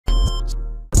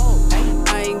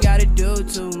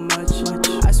do too much.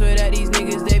 I swear that these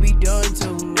niggas, they be doing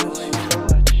too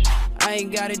much. I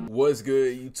ain't got it. What's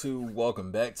good, YouTube?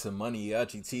 Welcome back to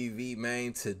MANIACITV,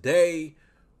 man. Today,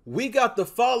 we got the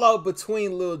fallout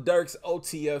between Lil Durk's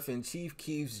OTF and Chief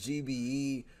Keef's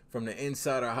GBE from the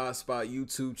Insider Hotspot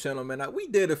YouTube channel, man. Now, we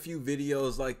did a few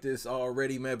videos like this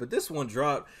already, man, but this one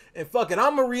dropped, and fuck it,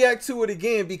 I'm gonna react to it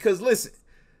again because, listen,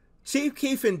 Chief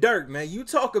Keef and Durk, man, you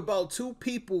talk about two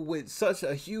people with such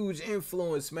a huge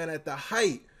influence, man, at the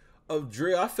height of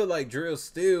drill. I feel like drill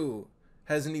still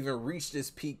hasn't even reached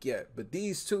this peak yet, but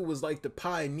these two was like the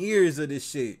pioneers of this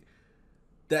shit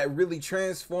that really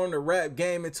transformed the rap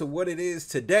game into what it is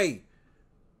today.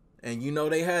 And you know,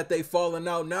 they had they falling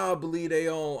out. Now I believe they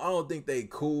on, I don't think they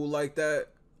cool like that.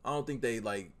 I don't think they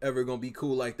like ever gonna be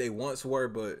cool like they once were,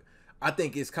 but I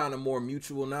think it's kind of more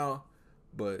mutual now.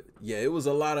 But yeah, it was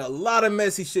a lot of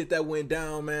messy shit that went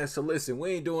down, man. So listen,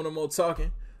 we ain't doing no more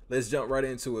talking. Let's jump right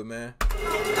into it, man.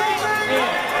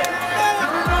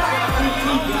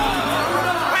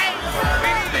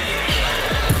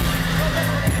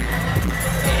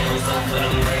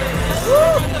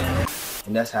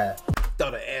 And that's how.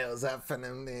 Throw the L's up for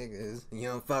them niggas. You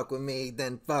don't fuck with me,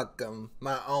 then fuck them.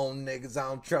 My own niggas, I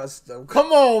don't trust them.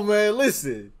 Come on, man,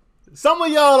 listen. Some of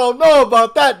y'all don't know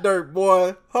about that, Durk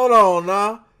boy. Hold on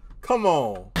now. Come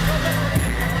on.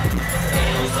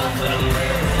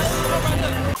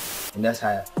 And that's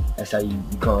how you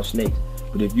become snakes.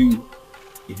 But if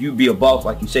you be a boss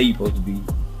like you say you're supposed to be,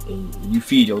 and you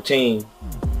feed your team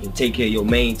and take care of your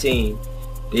main team,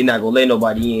 they not gonna let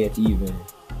nobody in to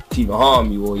even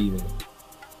harm you or even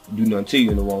do nothing to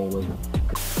you in the wrong way.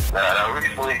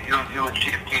 Recently, you and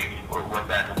Chief Keef went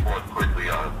back and forth quickly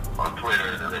on Twitter,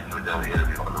 and then you were doing the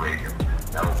interview on the radio.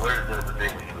 Now, where's the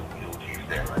thing with you and Chief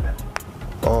stand right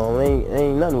now?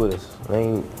 Ain't nothing with us.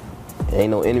 Ain't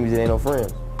no enemies, ain't no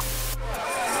friends.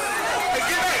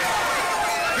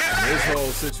 This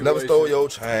whole situation. Never stole your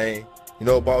chain. You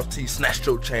know, Boss T snatched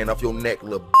your chain off your neck,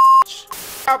 little bitch.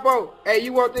 Bro, hey,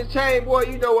 you want this chain, boy?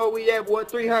 You know what we at, boy?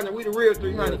 300. We the real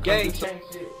 300 gang shit.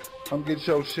 Come get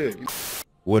your shit.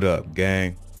 What up,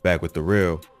 gang? Back with the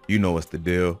real. You know what's the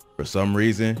deal. For some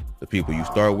reason, the people you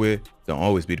start with don't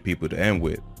always be the people to end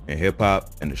with. In hip-hop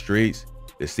and the streets,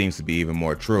 this seems to be even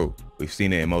more true. We've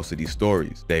seen it in most of these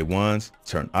stories. Day ones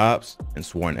turn ops and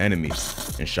sworn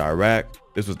enemies. In Chirac,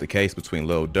 this was the case between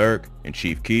Lil Durk and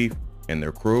Chief Keef and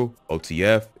their crew,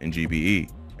 OTF and GBE.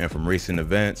 And from recent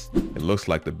events, it looks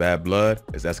like the bad blood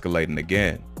is escalating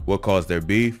again. What caused their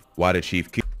beef? Why did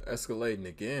Chief Keef escalating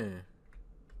again?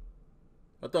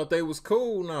 I thought they was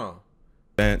cool now.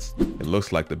 It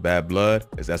looks like the bad blood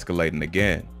is escalating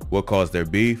again. What caused their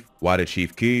beef? Why did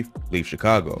Chief Keef leave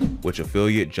Chicago? Which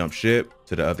affiliate jumped ship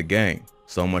to the other gang?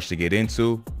 So much to get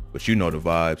into, but you know the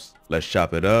vibes. Let's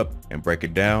chop it up and break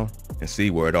it down and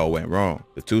see where it all went wrong.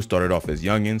 The two started off as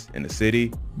youngins in the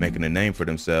city, making a name for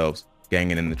themselves,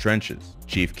 ganging in the trenches.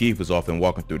 Chief Keef was often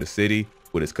walking through the city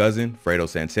with his cousin, Fredo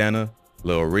Santana,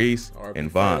 Lil Reese, and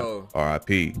Von,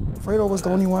 R.I.P. Fredo was the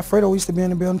only one. Fredo used to be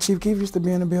in the building. Chief Keef used to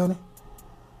be in the building.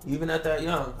 Even at that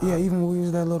young? Yeah, even when we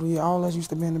was that little, yeah, all of us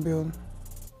used to be in the building.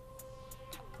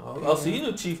 Oh, so you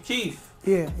knew Chief Keef?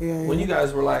 Yeah. When you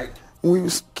guys were like... We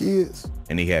was kids.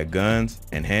 And he had guns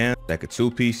and hands that could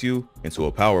two-piece you into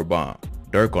a power bomb.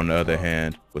 Durk, on the other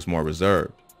hand, was more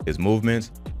reserved. His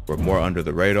movements were more under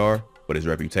the radar, but his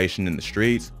reputation in the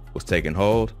streets was taking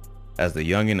hold as the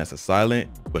youngin as a silent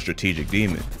but strategic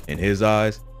demon. In his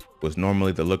eyes was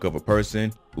normally the look of a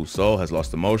person whose soul has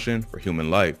lost emotion for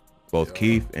human life. Both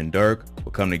Keef and Durk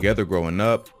would come together growing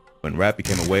up when rap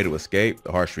became a way to escape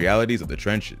the harsh realities of the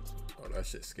trenches. Oh, that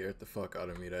shit scared the fuck out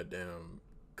of me, that damn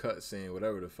cutscene,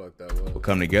 whatever the fuck that was. Would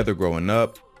come together growing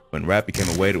up when rap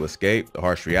became a way to escape the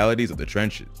harsh realities of the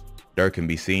trenches. Durk can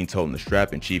be seen toting the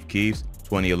strap in Chief Keef's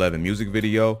 2011 music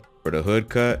video for the Hood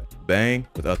Cut, Bang,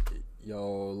 with us.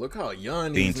 Yo, look how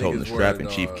young these niggas toting the strap were, in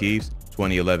Chief Keef's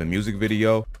 2011 music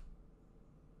video.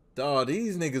 Dawg,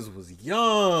 these niggas was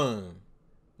young.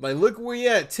 Like, look where we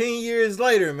at 10 years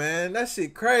later, man. That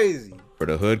shit crazy. For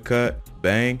the Hood Cut,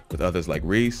 Bang, with others like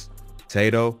Reese,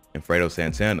 Tato, and Fredo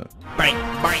Santana. Bang,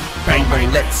 bang, bang,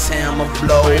 bang, let's hammer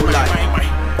blow like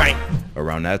bang.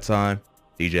 Around that time,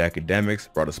 DJ Academics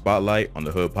brought a spotlight on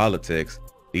the hood politics,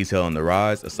 detailing the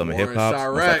rise of some of hip-hop's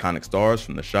most iconic stars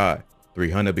from the Chi.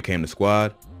 300 became the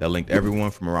squad that linked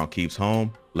everyone from around Keef's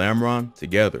home, Lamron,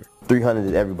 together. 300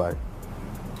 is everybody.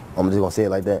 I'm just gonna say it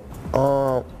like that.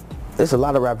 There's a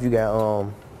lot of rap. You got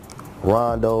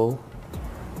Rondo,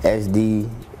 SD,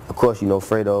 of course you know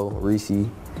Fredo, Reese,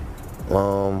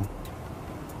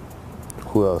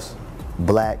 who else?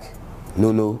 Black,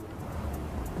 Nunu.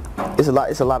 It's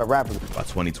a lot of rappers. By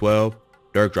 2012,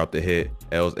 Durk dropped the hit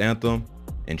L's Anthem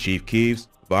and Chief Keef's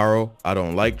viral I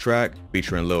Don't Like track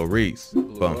featuring Lil Reese.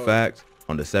 Fun fact,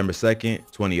 on December 2nd,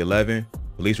 2011,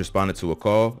 police responded to a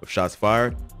call of shots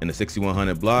fired in the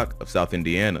 6100 block of South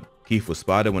Indiana. Keef was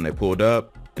spotted when they pulled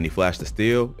up and he flashed the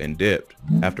steel and dipped.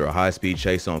 After a high-speed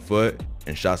chase on foot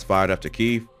and shots fired after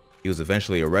Keef, he was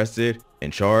eventually arrested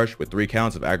and charged with 3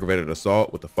 counts of aggravated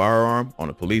assault with a firearm on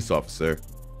a police officer,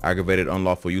 aggravated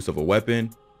unlawful use of a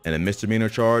weapon, and a misdemeanor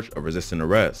charge of resisting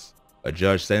arrest. A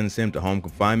judge sentenced him to home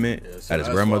confinement at his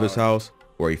grandmother's house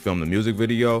where he filmed the music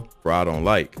video for I Don't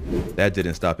Like. That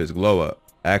didn't stop his glow up.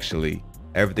 Actually,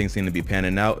 everything seemed to be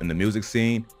panning out in the music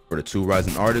scene for the 2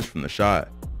 rising artists from the shot.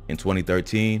 In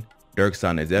 2013, Durk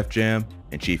signed a Def Jam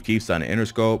and Chief Keef signed an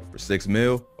Interscope for $6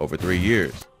 million over 3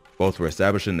 years. Both were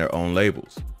establishing their own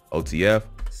labels. OTF.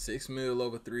 $6 million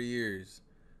over 3 years.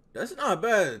 That's not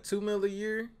bad. $2 million a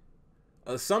year.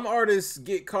 Some artists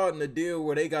get caught in a deal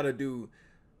where they gotta do.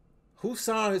 Who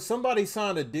signed it? Somebody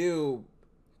signed a deal.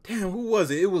 Damn, who was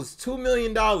it? It was $2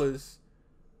 million,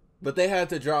 but they had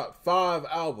to drop 5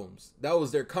 albums. That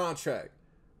was their contract.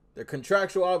 Their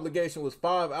contractual obligation was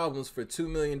 5 albums for $2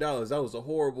 million. That was a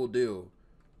horrible deal.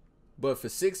 But for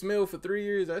 $6 million for 3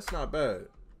 years, that's not bad.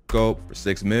 Scope for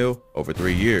 $6 million over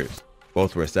 3 years.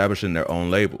 Both were establishing their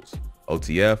own labels.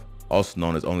 OTF, also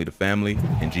known as Only the Family,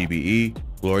 and GBE,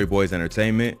 Glory Boys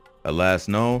Entertainment, are last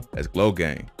known as Glow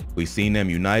Gang. We've seen them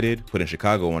united, putting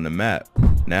Chicago on the map.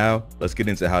 Now, let's get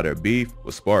into how their beef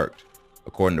was sparked.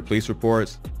 According to police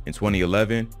reports, in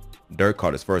 2011, Durk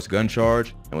caught his first gun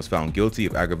charge and was found guilty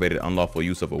of aggravated unlawful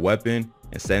use of a weapon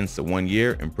and sentenced to 1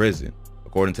 year in prison.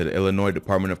 According to the Illinois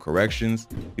Department of Corrections,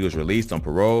 he was released on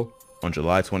parole on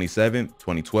July 27,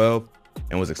 2012,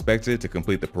 and was expected to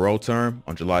complete the parole term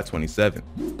on July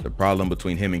 27th. The problem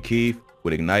between him and Keef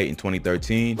would ignite in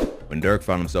 2013 when Durk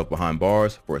found himself behind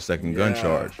bars for a second gun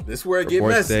charge. This is where it gets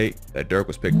Reports messy. state that Durk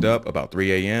was picked up about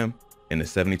 3 a.m. in the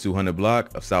 7200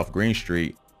 block of South Green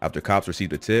Street after cops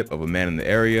received a tip of a man in the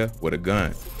area with a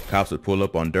gun. Cops would pull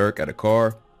up on Durk at a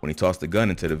car when he tossed the gun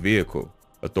into the vehicle.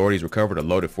 Authorities recovered a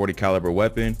loaded .40 caliber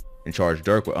weapon and charged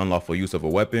Durk with unlawful use of a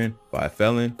weapon by a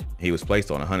felon. He was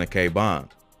placed on a $100K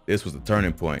bond. This was the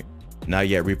turning point. Not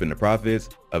yet reaping the profits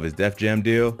of his Def Jam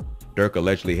deal, Durk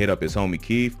allegedly hit up his homie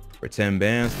Keef for 10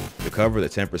 bands to cover the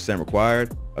 10%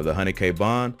 required of the $100K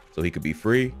bond so he could be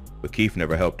free, but Keef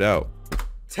never helped out.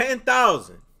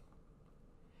 10,000.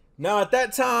 Now at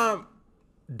that time,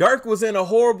 Durk was in a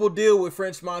horrible deal with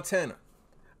French Montana.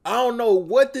 I don't know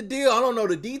what the deal, I don't know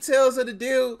the details of the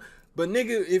deal, but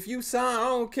nigga, if you sign, I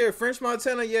don't care. French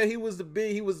Montana, yeah, he was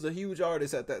the huge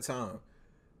artist at that time.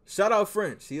 Shout out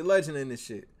French, he a legend in this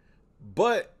shit.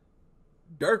 But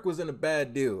Durk was in a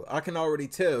bad deal. I can already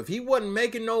tell. If he wasn't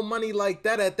making no money like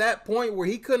that at that point where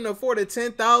he couldn't afford a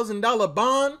 $10,000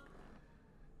 bond,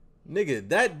 nigga,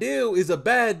 that deal is a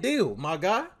bad deal, my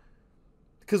guy.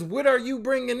 Because what are you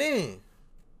bringing in?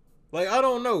 Like, I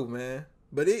don't know, man.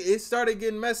 But it started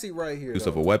getting messy right here. Use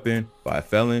of a weapon by a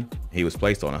felon, he was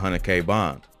placed on a $100K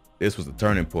bond. This was the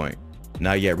turning point.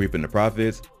 Not yet reaping the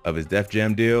profits of his Def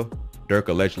Jam deal, Durk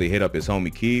allegedly hit up his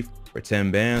homie Keef for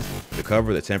 10 bands to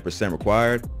cover the 10%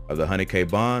 required of the $100K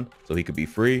bond so he could be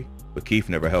free, but Keef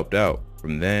never helped out.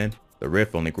 From then, the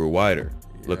rift only grew wider.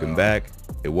 Looking back,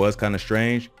 it was kind of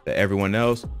strange that everyone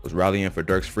else was rallying for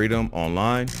Durk's freedom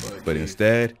online, but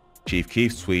instead, Chief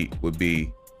Keef's tweet would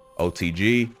be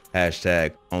OTG,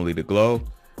 hashtag only the glow.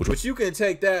 But you can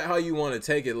take that how you want to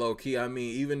take it, low key. I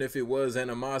mean, even if it was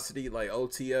animosity like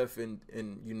OTF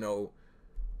and you know,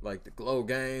 like the Glow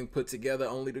Gang put together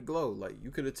only the glow, like you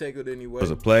could have taken it anyway. It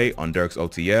was a play on Durk's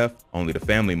OTF, Only the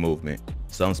Family movement.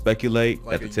 Some speculate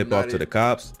Like that the tip off to the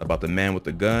cops about the man with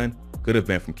the gun could have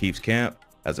been from Keef's camp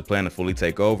as a plan to fully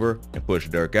take over and push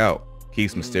Durk out.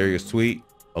 Keef's mysterious tweet,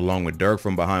 along with Durk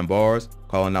from behind bars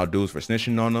calling out dudes for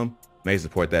snitching on them, may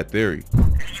support that theory.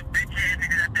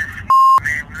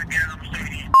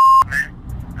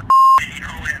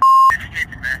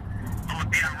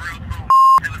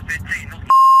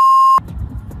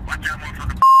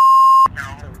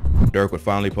 Durk would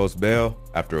finally post bail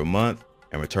after a month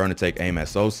and return to take aim at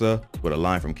Sosa with a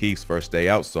line from Keef's first day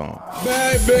out song.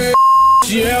 Bad,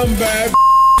 yeah, I'm bad.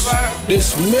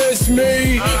 Dismiss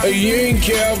me, you ain't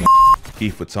care.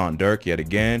 Keef would taunt Durk yet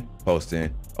again,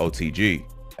 posting OTG.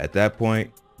 At that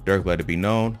point, Durk let it be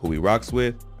known who he rocks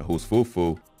with and who's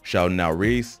foo-foo, shouting out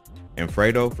Reese and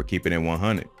Fredo for keeping it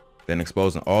 100, then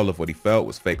exposing all of what he felt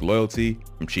was fake loyalty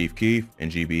from Chief Keef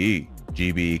and GBE.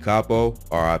 GBE Capo,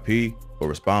 RIP, will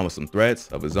respond with some threats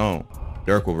of his own.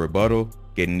 Durk will rebuttal,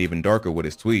 getting even darker with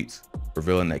his tweets,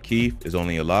 revealing that Keef is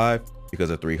only alive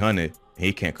because of 300 and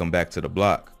he can't come back to the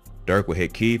block. Durk would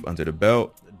hit Keef under the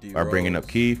belt by bringing up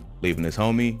Keef, leaving his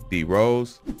homie D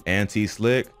Rose and T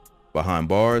Slick behind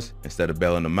bars instead of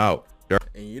bailing them out.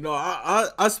 And you know,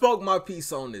 I spoke my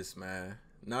piece on this, man.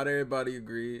 Not everybody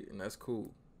agreed, and that's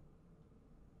cool.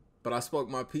 But I spoke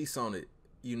my piece on it.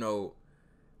 You know,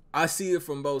 I see it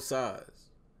from both sides.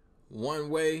 One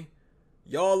way,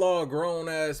 y'all are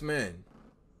grown-ass men.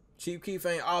 Chief Keef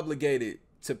ain't obligated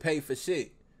to pay for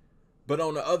shit. But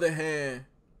on the other hand,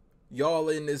 y'all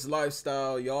in this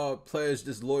lifestyle, y'all pledge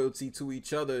this loyalty to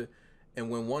each other. And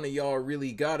when one of y'all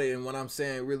really got it, and when I'm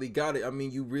saying really got it, I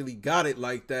mean you really got it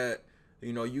like that,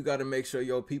 you know, you got to make sure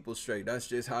your people straight. That's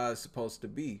just how it's supposed to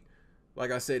be. Like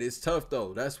I said, it's tough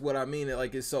though. That's what I mean.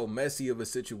 Like, it's so messy of a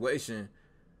situation.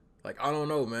 Like, I don't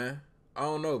know, man. I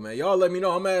don't know, man. Y'all let me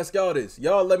know. I'm gonna ask y'all this.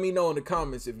 Y'all let me know in the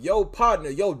comments if your partner,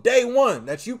 your day one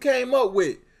that you came up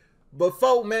with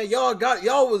before, man, y'all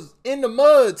was in the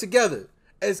mud together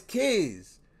as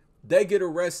kids. They get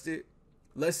arrested.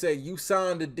 Let's say you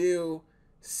signed a deal,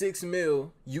 $6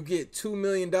 million, you get $2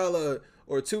 million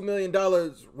or $2 million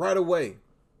right away,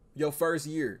 your first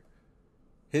year.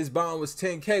 His bond was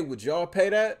 $10K. Would y'all pay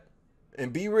that?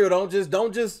 And be real. Don't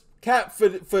just cap for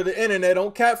the internet.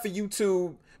 Don't cap for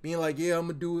YouTube being like, yeah, I'm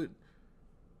gonna do it.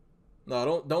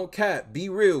 No, don't cap. Be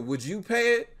real. Would you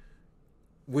pay it?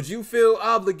 Would you feel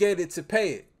obligated to pay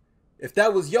it? If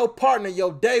that was your partner,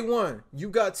 your day one, you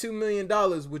got $2 million,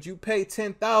 would you pay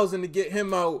 $10,000 to get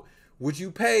him out? Would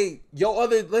you pay your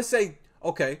other, let's say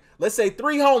 3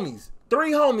 homies.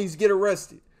 3 homies get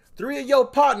arrested. 3 of your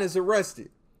partners arrested.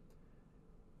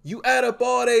 You add up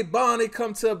all they bond, it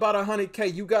come to about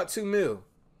 $100K. You got $2 million.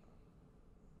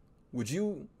 Would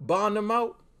you bond them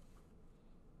out?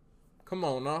 Come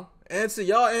on now.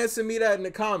 Y'all answer me that in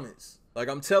the comments. Like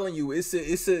I'm telling you, it's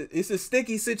a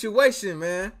sticky situation,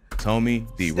 man. Homie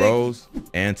D Rose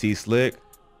and T Slick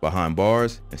behind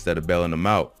bars instead of bailing them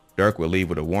out. Durk would leave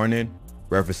with a warning,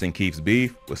 referencing Keef's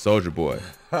beef with Soulja Boy.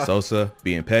 Sosa,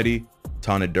 being petty,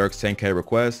 taunted Durk's 10K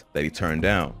request that he turned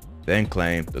down, then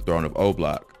claimed the throne of O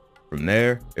Block. From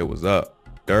there, it was up.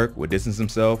 Durk would distance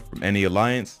himself from any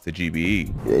alliance to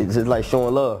GBE. It's just like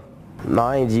showing love. No,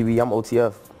 I ain't GBE, I'm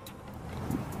OTF.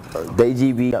 They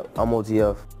GBE, I'm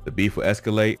OTF. The beef would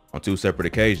escalate on 2 separate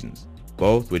occasions,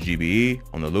 both with GBE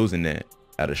on the losing end.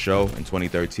 At a show in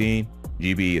 2013,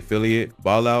 GBE affiliate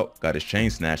Ball Out got his chain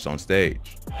snatched on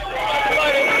stage.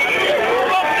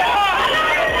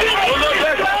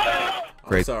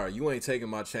 I'm sorry, you ain't taking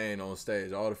my chain on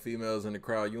stage. All the females in the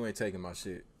crowd, you ain't taking my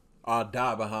shit. I'll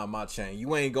die behind my chain.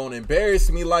 You ain't gonna embarrass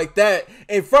me like that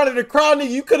in front of the crowd, nigga.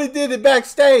 You could have did it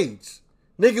backstage.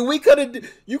 Nigga,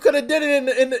 you could have did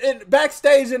it in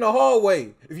backstage in the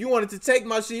hallway. If you wanted to take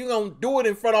my shit, you gonna do it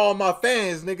in front of all my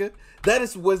fans, nigga.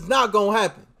 That was not gonna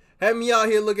happen. Have me out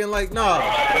here looking like, nah.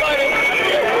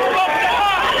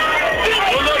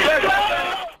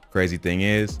 Crazy thing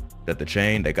is that the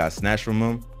chain that got snatched from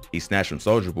him, he snatched from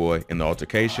Soulja Boy in the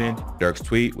altercation Durk's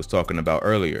tweet was talking about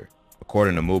earlier.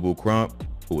 According to Mubu Crump,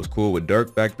 who was cool with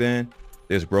Durk back then,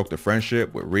 this broke the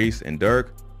friendship with Reese and Durk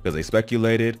because they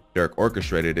speculated Durk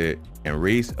orchestrated it and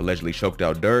Reese allegedly choked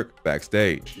out Durk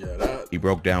backstage. He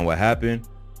broke down what happened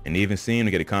and even seemed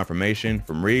to get a confirmation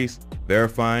from Reese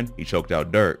verifying he choked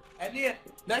out Durk. And then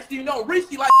next thing you know, Reese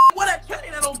like, what that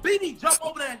chain that don't beat me, jump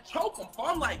over there and choke him. So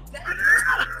I'm like, damn.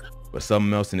 But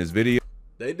something else in this video.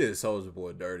 They did Soulja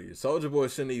Boy dirty. Soulja Boy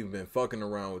shouldn't even been fucking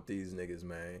around with these niggas,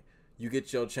 man. You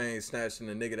get your chain snatched and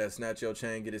the nigga that snatched your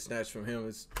chain get it snatched from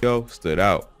him. Stood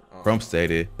out. Crump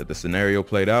stated that the scenario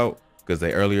played out because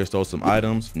they earlier stole some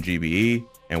items from GBE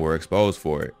and were exposed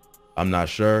for it. I'm not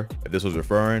sure if this was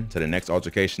referring to the next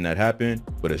altercation that happened,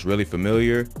 but it's really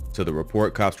familiar to the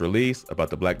report cops released about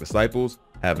the Black Disciples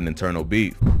having internal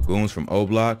beef. Goons from O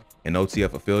Block and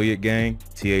OTF affiliate gang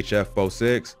THF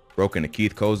 46 broke into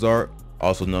Keith Kozart,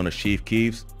 also known as Chief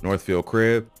Keef's Northfield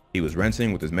crib he was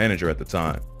renting with his manager at the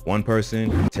time. One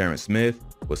person, Terrence Smith,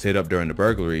 was hit up during the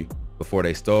burglary before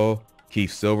they stole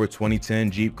Keef's silver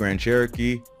 2010 Jeep Grand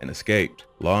Cherokee and escaped.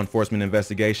 Law enforcement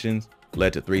investigations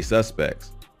led to 3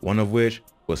 suspects, one of which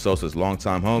was Sosa's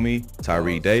longtime homie,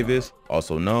 Tyree Davis,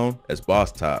 also known as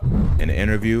Boss Top. In an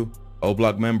interview, O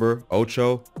Block member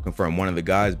Ocho confirmed one of the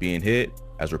guys being hit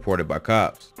as reported by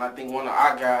cops. I think one of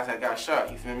our guys had got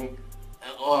shot, you feel me?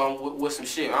 With some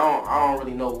shit. I don't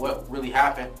really know what really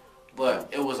happened, but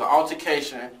it was an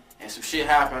altercation and some shit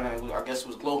happened, and I guess it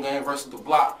was Glow Gang versus the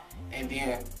Block, and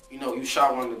then, you know, you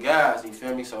shot one of the guys, you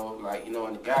feel me? So, like, you know,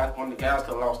 and one of the guys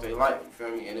could have lost their life, you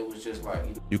feel me? And it was just like...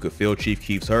 You could feel Chief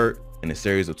Keef's hurt in a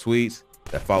series of tweets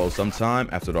that followed some time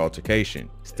after the altercation,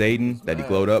 stating that he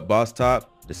glowed up Boss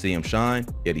Top to see him shine,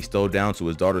 yet he stole down to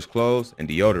his daughter's clothes and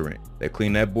deodorant. They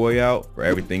cleaned that boy out for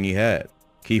everything he had.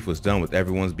 Keef was done with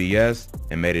everyone's BS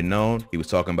and made it known he was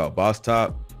talking about Boss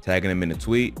Top, tagging him in the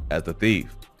tweet as the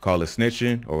thief. Call it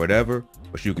snitching or whatever,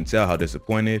 but you can tell how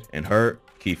disappointed and hurt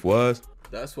Keef was.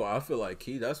 That's why I feel like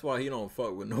Keef, that's why he don't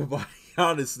fuck with nobody,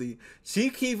 honestly.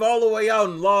 Chief Keef all the way out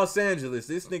in Los Angeles.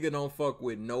 This nigga don't fuck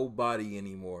with nobody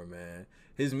anymore, man.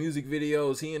 His music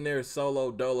videos, he in there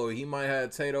solo dolo. He might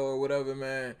have Tato or whatever,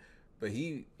 man. But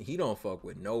he don't fuck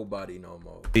with nobody no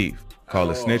more. Keef, call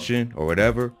it snitching or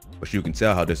whatever, but you can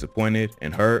tell how disappointed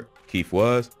and hurt Keef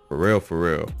was. For real, for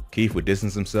real. Keef would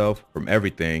distance himself from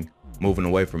everything, moving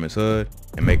away from his hood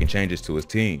and making changes to his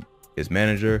team. His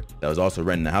manager, that was also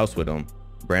renting the house with him,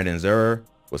 Brandon Zurer,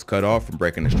 was cut off from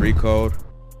breaking the street code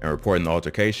and reporting the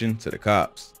altercation to the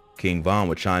cops. King Von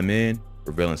would chime in,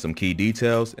 revealing some key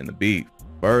details in the beef.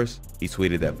 First, he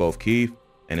tweeted that both Keef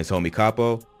and his homie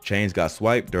Capo chains got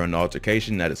swiped during the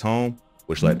altercation at his home,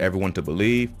 which led everyone to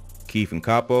believe Keef and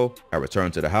Capo had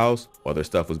returned to the house while their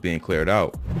stuff was being cleared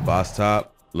out. Boss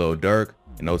Top, Lil Durk,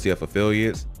 and OTF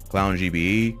affiliates, Clown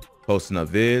GBE, posting up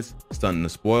vids, stunting the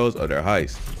spoils of their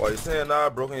heist. Why you saying I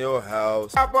broke in your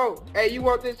house? Capo, hey, you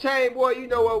want this chain, boy? You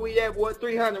know where we at, boy.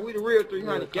 300. We the real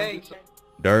 300 gang.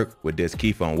 Durk would diss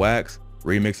Keef on Wax,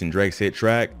 remixing Drake's hit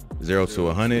track 0 to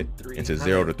 100 into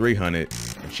 0 to 300,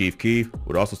 and Chief Keef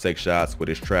would also take shots with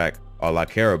his track All I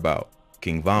Care About.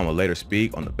 King Von would later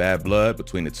speak on the bad blood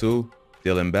between the two,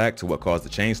 dealing back to what caused the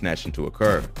chain snatching to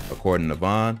occur. According to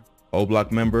Von, O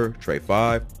Block member Trey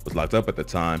 5 was locked up at the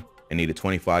time and needed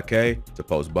 $25K to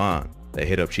post bond. They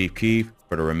hit up Chief Keef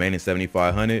for the remaining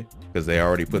 $7,500 because they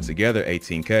already put together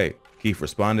 $18K. Keef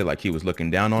responded like he was looking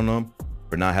down on them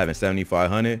for not having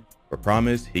 $7,500, but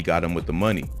promised he got him with the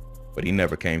money, but he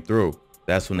never came through.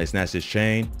 That's when they snatched his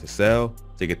chain to sell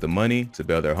to get the money to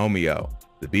bail their homie out.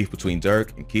 The beef between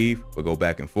Durk and Keef would go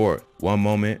back and forth, one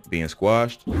moment being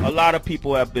squashed. A lot of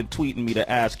people have been tweeting me to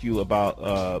ask you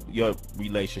about your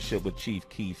relationship with Chief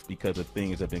Keef because of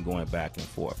things that have been going back and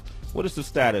forth. What is the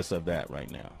status of that right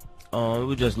now? It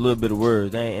was just a little bit of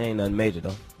words. Ain't nothing major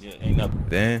though. Yeah, ain't nothing.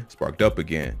 Then sparked up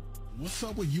again. What's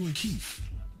up with you and Keef?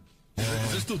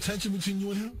 Is there still tension between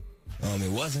you and him?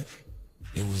 It wasn't.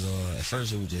 It was at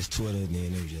first it was just Twitter, and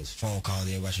then it was just phone calls.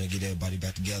 Everybody trying to get everybody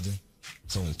back together.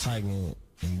 So when Tiger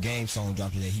and Game song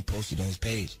dropped today, he posted on his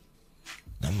page.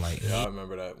 And I'm like, yeah, I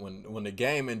remember that when the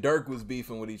Game and Durk was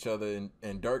beefing with each other,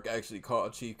 and Durk actually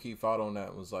called Chief Keef out on that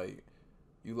and was like,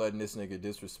 "You letting this nigga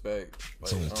disrespect?" Like,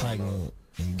 so when Tiger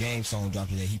and Game song dropped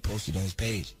today, he posted on his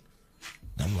page.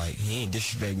 And I'm like, he ain't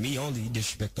disrespect me only, he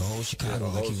disrespect the whole Chicago,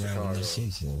 like he ran with this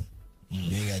shit. So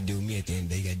you ain't gotta deal with me at the end of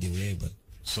the day, you gotta deal with everybody.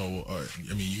 So,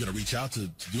 I mean, you gotta reach out to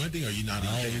do anything, or you not?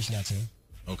 I ain't reaching out to him.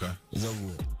 Okay. It's over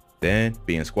with. Then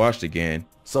being squashed again.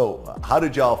 So how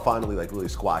did y'all finally like really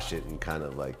squash it and kind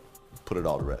of like put it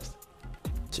all to rest?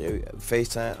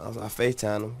 FaceTime, I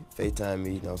FaceTime him, FaceTime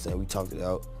me, you know what I'm saying? We talked it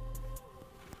out.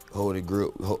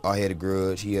 I had a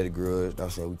grudge, he had a grudge, you know what I'm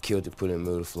saying? We killed it, put it in the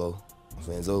middle of the flow. You know what I'm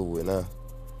saying? It's over with now.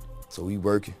 So we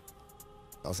working. You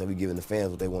know what I'm saying? We giving the fans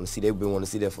what they want to see. They've been wanting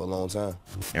to see that for a long time.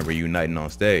 And reuniting on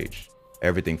stage.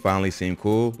 Everything finally seemed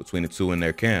cool between the two in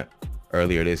their camp.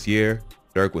 Earlier this year,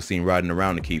 Durk was seen riding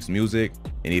around to Keef's music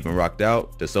and even rocked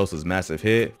out to Sosa's massive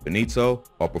hit, Benito,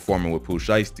 while performing with Pooh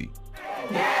Shiesty.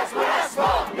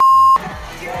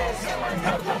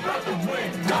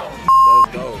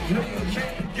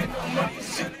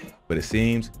 But it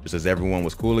seems, just as everyone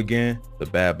was cool again, the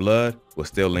bad blood was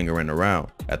still lingering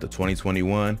around. At the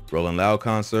 2021 Rolling Loud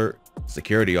concert,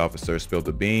 security officers spilled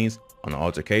the beans on an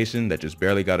altercation that just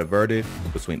barely got averted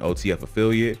between OTF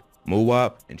affiliate,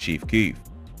 Muwop, and Chief Keef.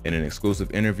 In an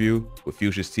exclusive interview with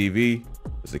Fuchsia's TV,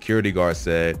 the security guard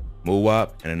said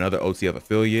Muwop and another OTF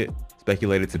affiliate,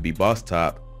 speculated to be Boss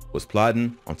Top, was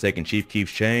plotting on taking Chief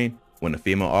Keef's chain when a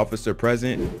female officer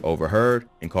present overheard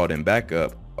and called in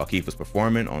backup while Keef was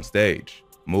performing on stage.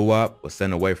 Muwop was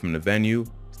sent away from the venue,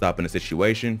 stopping the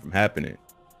situation from happening.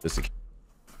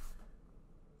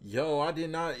 Yo, I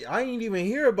didn't even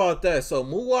hear about that. So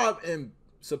Muwop and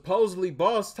supposedly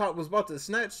Boss Top was about to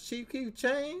snatch Chief Keef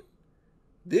chain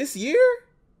this year?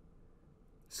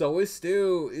 So it's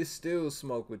still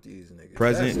smoke with these niggas.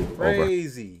 Present, that's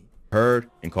crazy. Heard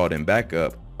and called in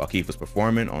backup while Keef was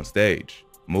performing on stage.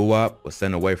 Muwop was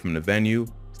sent away from the venue,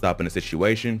 stopping the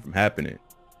situation from happening.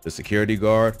 The security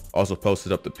guard also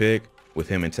posted up the pic with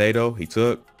him and Tato he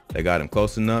took. They got him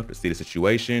close enough to see the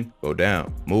situation go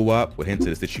down. Muwop would hint to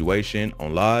the situation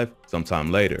on live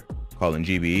sometime later, calling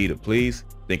GBE the police,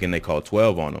 thinking they called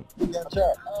 12 on him.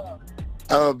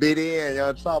 BDN,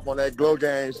 y'all chop on that glow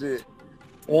gang shit.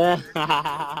 Wow.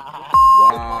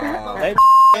 Hey,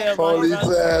 Police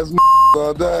ass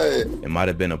all day. It might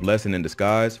have been a blessing in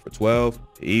disguise for 12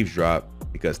 to eavesdrop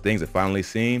because things have finally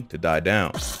seemed to die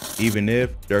down. Even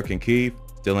if Durk and Keef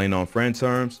still ain't on friend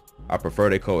terms, I prefer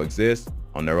they coexist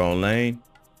on their own lane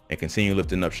and continue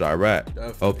lifting up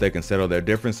Chirac. Hope they can settle their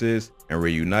differences and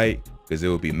reunite, because it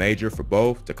would be major for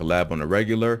both to collab on the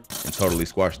regular and totally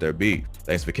squash their beef.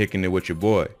 Thanks for kicking it with your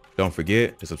boy. Don't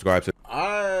forget to subscribe to...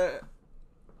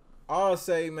 I'll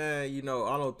say, man, you know,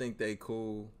 I don't think they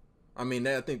cool. I mean,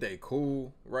 I think they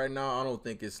cool right now. I don't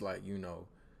think it's like, you know,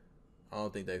 I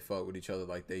don't think they fuck with each other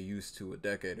like they used to a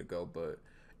decade ago, but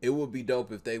it would be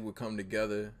dope if they would come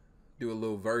together, do a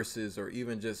little verses, or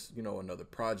even just, you know, another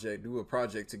project, do a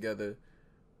project together,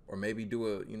 or maybe do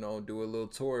a, you know, do a little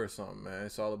tour or something, man.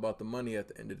 It's all about the money at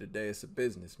the end of the day. It's a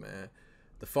business, man.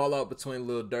 The fallout between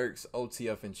Lil Durk's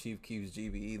OTF and Chief Keef's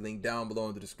GBE, link down below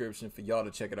in the description for y'all to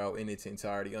check it out in its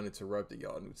entirety, uninterrupted.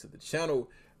 Y'all new to the channel,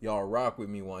 y'all rock with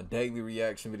me on daily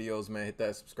reaction videos, man. Hit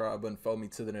that subscribe button, follow me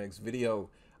to the next video.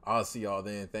 I'll see y'all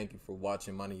then. Thank you for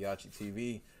watching Maniaci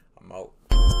TV. I'm out.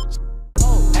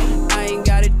 I ain't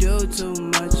gotta do too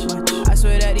much. I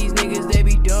swear that these niggas, they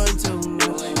be doing too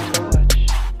much.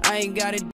 I ain't gotta